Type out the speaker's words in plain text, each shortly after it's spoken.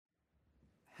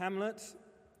Hamlet,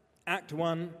 Act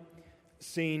 1,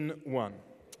 Scene 1.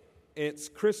 It's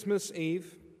Christmas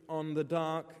Eve on the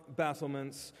dark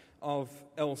battlements of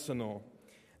Elsinore,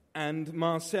 and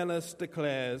Marcellus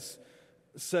declares,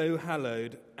 "So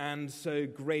hallowed and so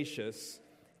gracious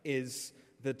is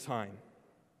the time."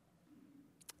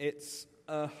 It's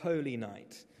a holy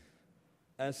night,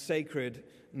 a sacred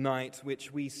night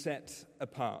which we set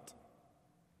apart.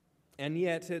 And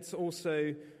yet it's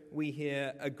also, we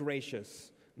hear, a gracious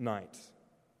night,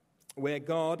 where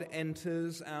God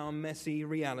enters our messy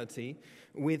reality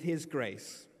with his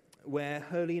grace, where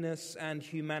holiness and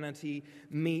humanity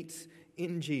meet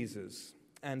in Jesus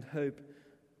and hope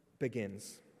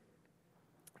begins.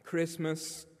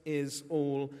 Christmas is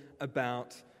all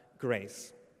about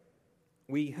grace.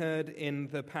 We heard in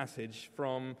the passage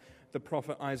from the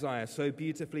prophet Isaiah, so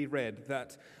beautifully read,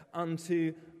 that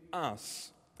unto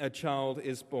us a child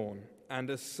is born and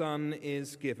a son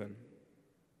is given.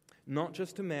 Not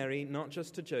just to Mary, not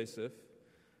just to Joseph,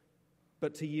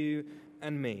 but to you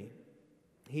and me.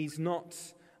 He's not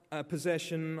a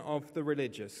possession of the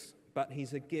religious, but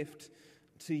he's a gift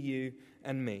to you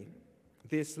and me.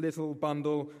 This little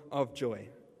bundle of joy,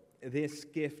 this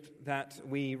gift that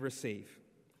we receive,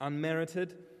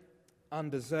 unmerited,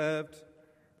 undeserved,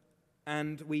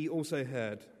 and we also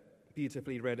heard,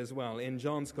 beautifully read as well in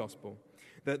John's Gospel,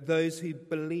 that those who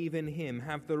believe in him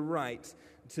have the right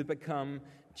to become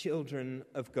children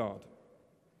of God.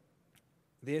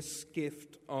 This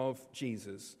gift of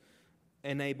Jesus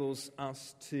enables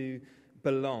us to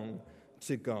belong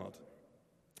to God.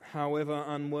 However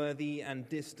unworthy and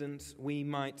distant we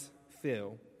might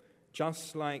feel,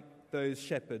 just like those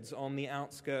shepherds on the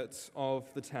outskirts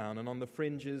of the town and on the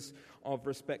fringes of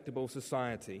respectable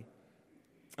society,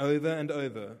 over and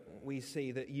over we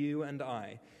see that you and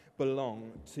I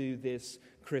belong to this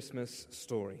Christmas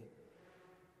story.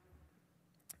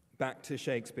 Back to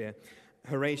Shakespeare.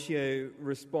 Horatio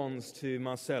responds to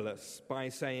Marcellus by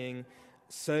saying,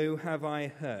 "So have I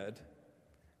heard,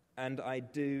 and I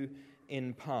do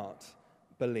in part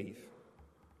believe."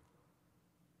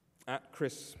 At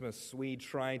Christmas, we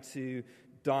try to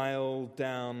dial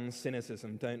down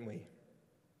cynicism, don't we?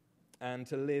 And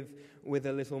to live with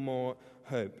a little more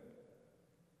hope.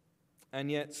 And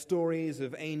yet stories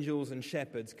of angels and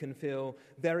shepherds can feel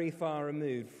very far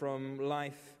removed from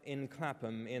life in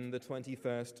Clapham in the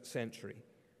 21st century.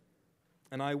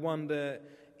 And I wonder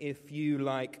if you,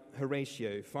 like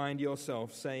Horatio, find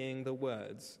yourself saying the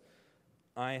words,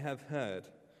 "I have heard,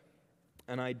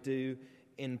 and I do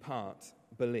in part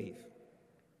believe."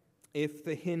 If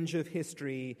the hinge of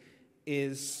history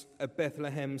is a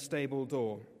Bethlehem stable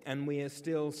door, and we are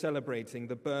still celebrating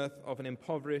the birth of an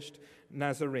impoverished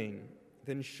Nazarene,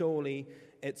 then surely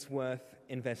it's worth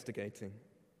investigating.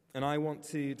 And I want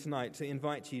to tonight to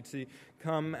invite you to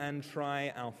come and try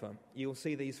Alpha. You'll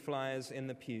see these flyers in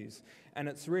the pews, and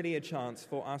it's really a chance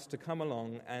for us to come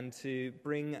along and to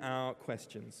bring our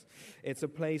questions. It's a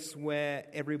place where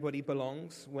everybody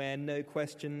belongs, where no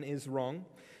question is wrong,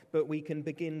 but we can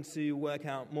begin to work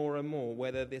out more and more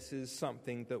whether this is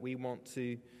something that we want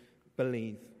to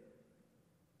believe.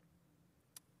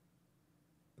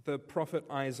 The prophet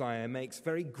Isaiah makes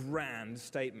very grand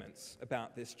statements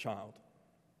about this child,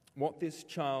 what this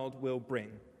child will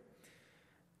bring.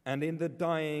 And in the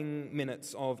dying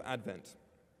minutes of Advent,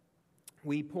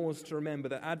 we pause to remember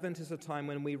that Advent is a time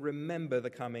when we remember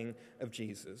the coming of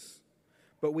Jesus,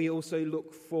 but we also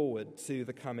look forward to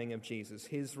the coming of Jesus,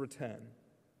 his return.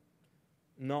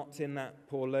 Not in that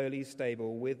poor lowly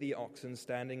stable with the oxen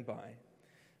standing by.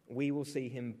 We will see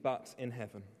him but in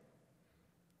heaven.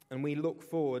 And we look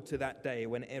forward to that day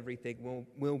when everything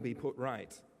will be put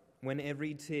right, when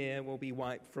every tear will be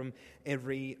wiped from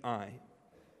every eye.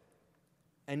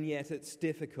 And yet it's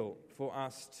difficult for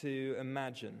us to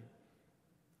imagine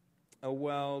a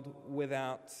world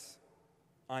without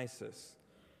ISIS,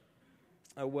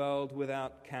 a world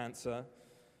without cancer,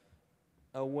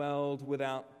 a world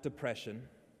without depression,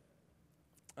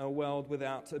 a world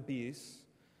without abuse,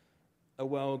 a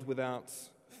world without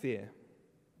fear.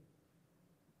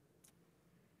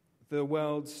 The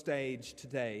world stage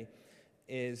today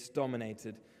is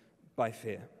dominated by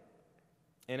fear.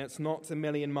 And it's not a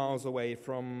million miles away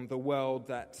from the world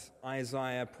that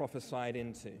Isaiah prophesied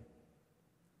into.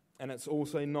 And it's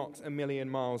also not a million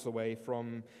miles away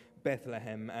from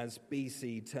Bethlehem as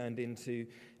BC turned into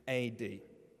AD.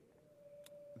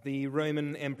 The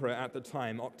Roman emperor at the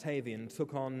time, Octavian,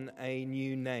 took on a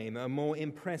new name, a more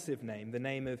impressive name, the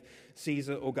name of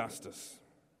Caesar Augustus.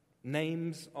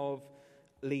 Names of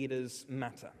leaders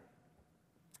matter.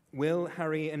 Will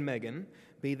Harry and Meghan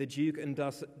be the Duke and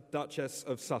Duchess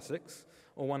of Sussex,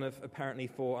 or one of apparently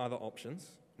 4 other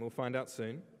options. We'll find out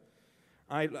soon.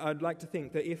 I'd like to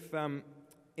think that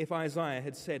if Isaiah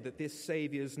had said that this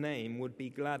Saviour's name would be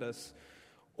Gladys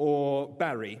or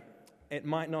Barry, it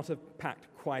might not have packed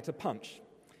quite a punch.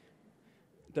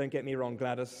 Don't get me wrong,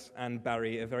 Gladys and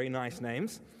Barry are very nice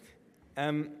names.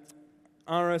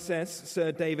 RSS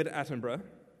Sir David Attenborough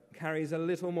carries a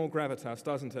little more gravitas,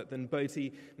 doesn't it, than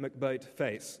Boaty McBoat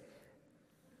Face.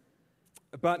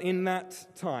 But in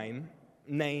that time,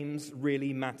 names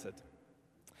really mattered.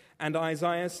 And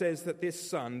Isaiah says that this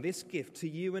son, this gift to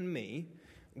you and me,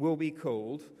 will be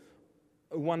called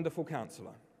a Wonderful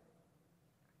Counselor.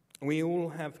 We all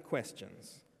have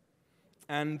questions,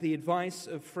 and the advice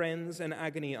of friends and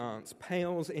agony aunts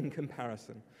pales in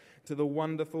comparison to the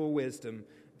wonderful wisdom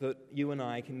that you and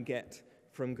I can get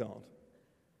from God.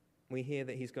 We hear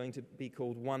that he's going to be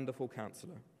called Wonderful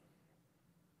Counselor.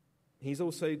 He's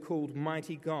also called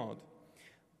Mighty God.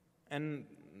 And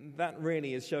that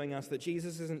really is showing us that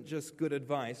Jesus isn't just good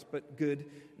advice, but good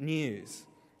news.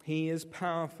 He is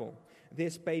powerful.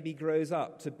 This baby grows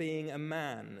up to being a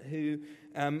man who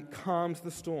calms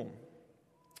the storm.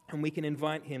 And we can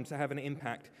invite him to have an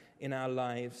impact in our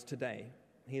lives today.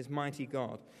 He is Mighty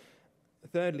God.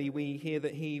 Thirdly, we hear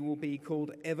that he will be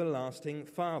called Everlasting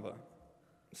Father.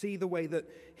 See the way that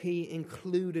he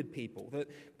included people,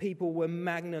 that people were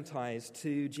magnetized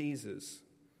to Jesus.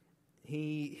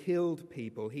 He healed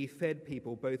people, he fed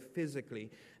people both physically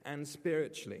and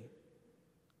spiritually.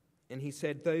 And he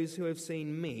said, "Those who have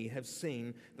seen me have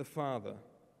seen the Father."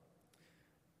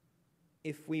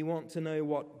 If we want to know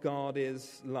what God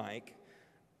is like,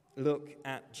 look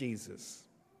at Jesus.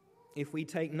 If we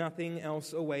take nothing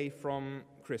else away from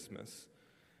Christmas,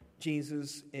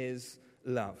 Jesus is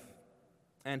love.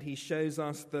 And he shows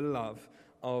us the love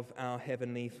of our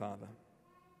Heavenly Father.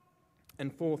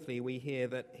 And fourthly, we hear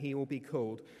that he will be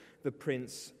called the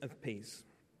Prince of Peace.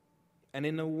 And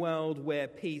in a world where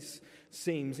peace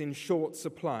seems in short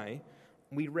supply,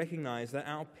 we recognize that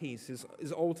our peace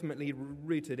is ultimately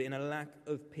rooted in a lack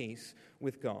of peace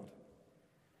with God.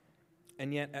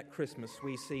 And yet at Christmas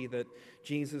we see that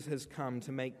Jesus has come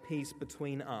to make peace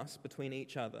between us, between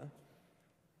each other,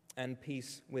 and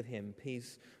peace with him,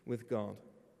 peace with God.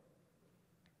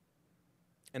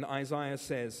 And Isaiah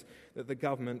says that the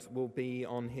government will be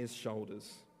on his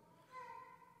shoulders.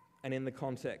 And in the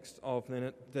context of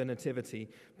the Nativity,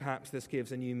 perhaps this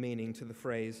gives a new meaning to the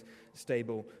phrase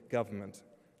stable government.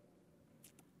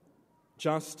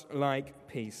 Just like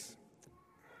peace.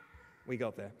 We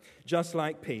got there. Just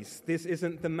like peace. This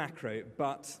isn't the macro,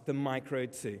 but the micro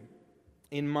too.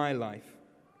 In my life,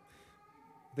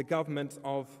 the government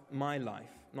of my life,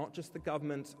 not just the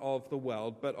government of the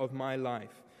world, but of my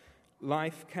life.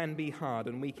 Life can be hard,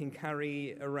 and we can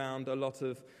carry around a lot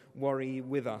of worry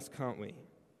with us, can't we?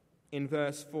 In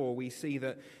verse 4, we see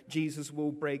that Jesus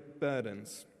will break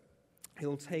burdens.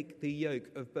 He'll take the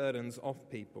yoke of burdens off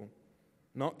people,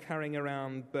 not carrying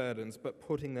around burdens, but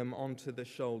putting them onto the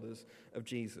shoulders of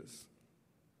Jesus.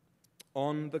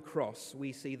 On the cross,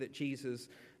 we see that Jesus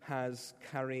has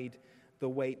carried the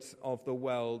weight of the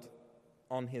world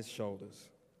on his shoulders.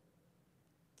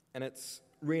 And it's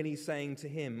really saying to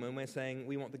him, when we're saying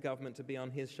we want the government to be on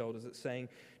his shoulders, it's saying,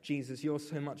 Jesus, you're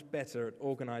so much better at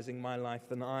organizing my life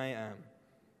than I am.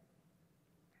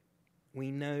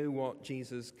 We know what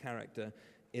Jesus' character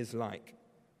is like.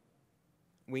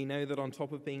 We know that on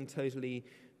top of being totally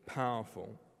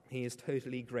powerful, he is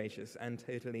totally gracious and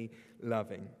totally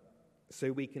loving.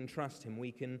 So we can trust him.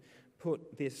 We can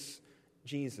put this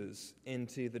Jesus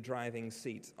into the driving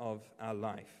seat of our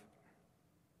life.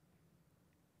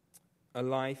 A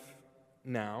life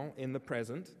now, in the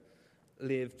present,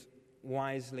 lived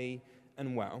wisely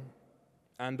and well,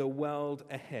 and a world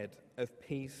ahead of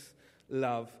peace,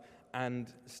 love,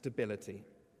 and stability.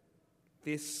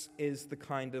 This is the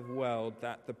kind of world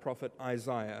that the prophet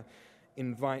Isaiah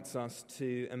invites us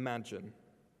to imagine.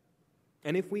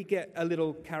 And if we get a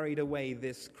little carried away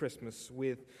this Christmas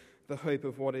with the hope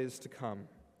of what is to come,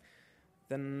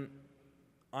 then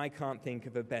I can't think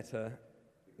of a better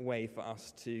way for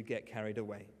us to get carried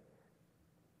away.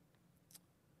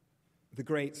 The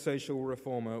great social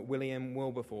reformer William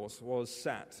Wilberforce was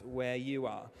sat where you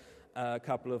are a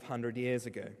couple of 100 years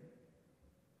ago.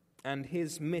 And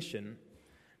his mission,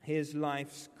 his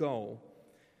life's goal,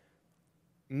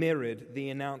 mirrored the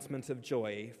announcement of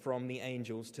joy from the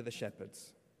angels to the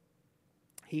shepherds.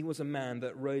 He was a man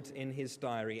that wrote in his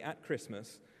diary at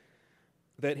Christmas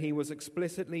that he was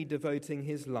explicitly devoting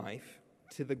his life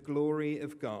to the glory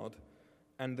of God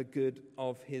and the good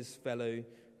of his fellow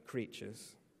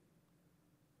creatures.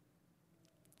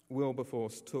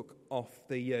 Wilberforce took off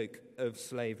the yoke of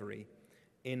slavery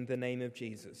in the name of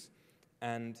Jesus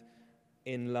and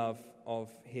in love of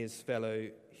his fellow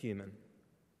human.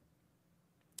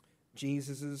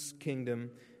 Jesus'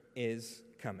 kingdom is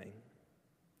coming.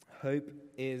 Hope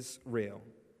is real.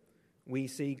 We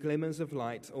see glimmers of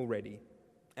light already,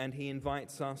 and he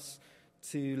invites us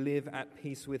to live at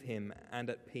peace with him and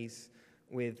at peace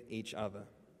with each other.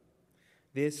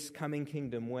 This coming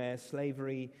kingdom where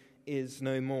slavery is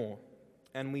no more,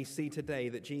 and we see today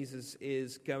that Jesus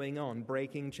is going on,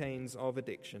 breaking chains of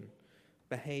addiction,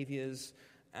 behaviors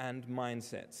and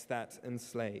mindsets that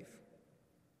enslave.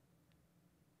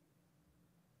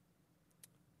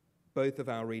 Both of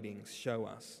our readings show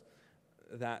us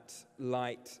that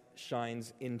light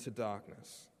shines into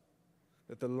darkness,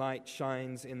 that the light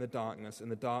shines in the darkness,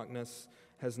 and the darkness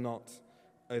has not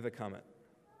overcome it.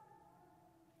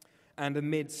 And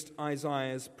amidst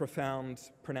Isaiah's profound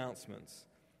pronouncements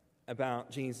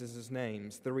about Jesus'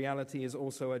 names, the reality is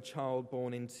also a child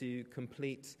born into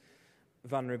complete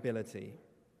vulnerability,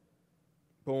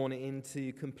 born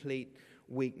into complete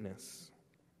weakness,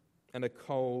 and a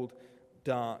cold,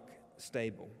 dark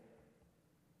stable.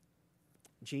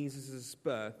 Jesus'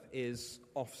 birth is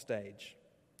off stage.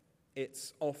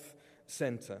 It's off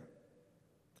center.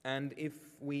 And if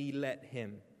we let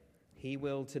him, he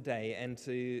will today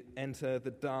enter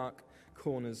the dark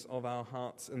corners of our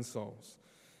hearts and souls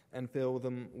and fill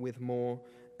them with more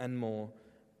and more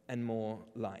and more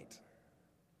light.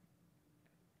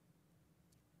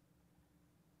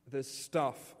 The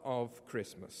stuff of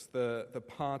Christmas, the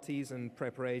parties and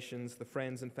preparations, the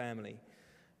friends and family,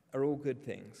 are all good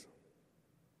things.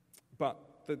 But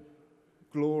the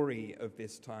glory of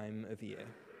this time of year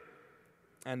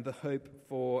and the hope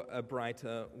for a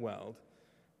brighter world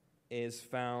is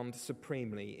found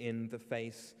supremely in the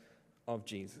face of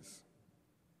Jesus.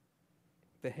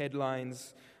 The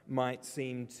headlines might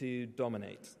seem to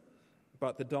dominate,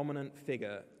 but the dominant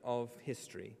figure of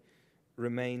history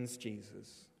remains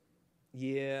Jesus.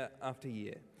 Year after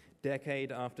year,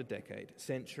 decade after decade,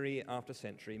 century after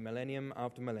century, millennium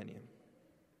after millennium.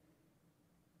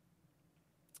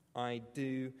 I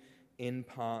do in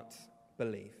part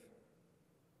believe.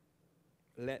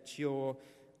 Let your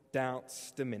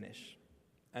doubts diminish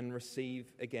and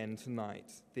receive again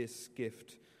tonight this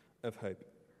gift of hope.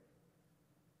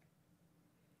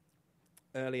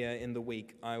 Earlier in the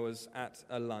week, I was at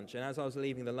a lunch, and as I was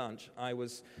leaving the lunch, I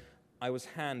was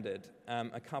handed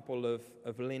a couple of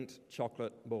Lindt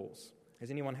chocolate balls.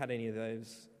 Has anyone had any of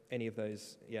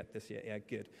those yet this year? Yeah,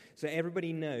 good. So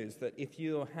everybody knows that if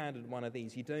you're handed one of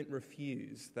these, you don't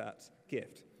refuse that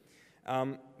gift.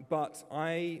 But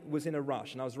I was in a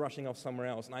rush, and I was rushing off somewhere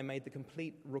else, and I made the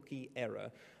complete rookie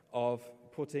error of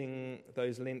putting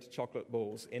those Lindt chocolate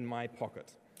balls in my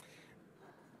pocket.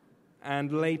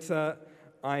 And later,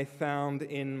 I found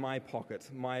in my pocket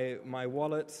my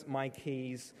wallet, my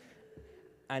keys,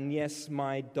 and yes,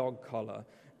 my dog collar,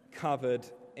 covered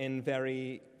in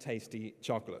very tasty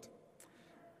chocolate.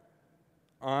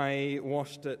 I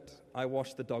washed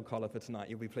the dog collar for tonight,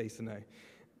 you'll be pleased to know.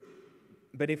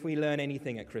 But if we learn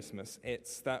anything at Christmas,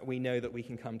 it's that we know that we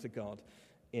can come to God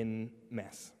in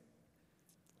mess.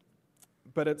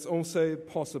 But it's also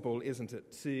possible, isn't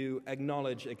it, to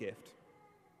acknowledge a gift,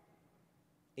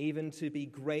 even to be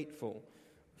grateful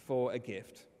for a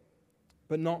gift,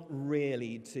 but not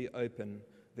really to open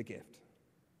the gift.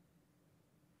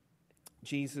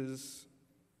 Jesus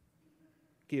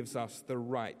gives us the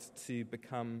right to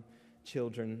become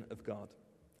children of God.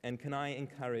 And can I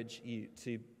encourage you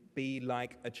to be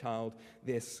like a child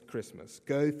this Christmas?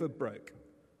 Go for broke.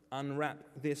 Unwrap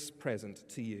this present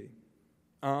to you.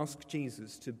 Ask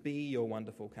Jesus to be your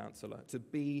wonderful counselor, to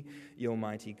be your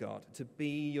mighty God, to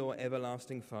be your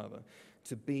everlasting Father,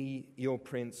 to be your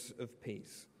Prince of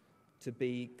Peace, to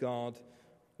be God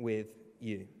with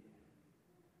you.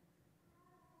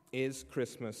 Is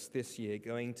Christmas this year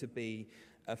going to be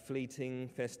a fleeting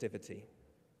festivity,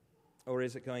 or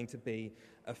is it going to be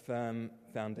a firm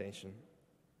foundation?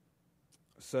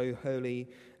 So holy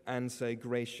and so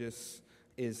gracious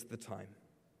is the time.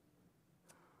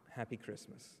 Happy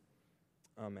Christmas.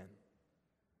 Amen.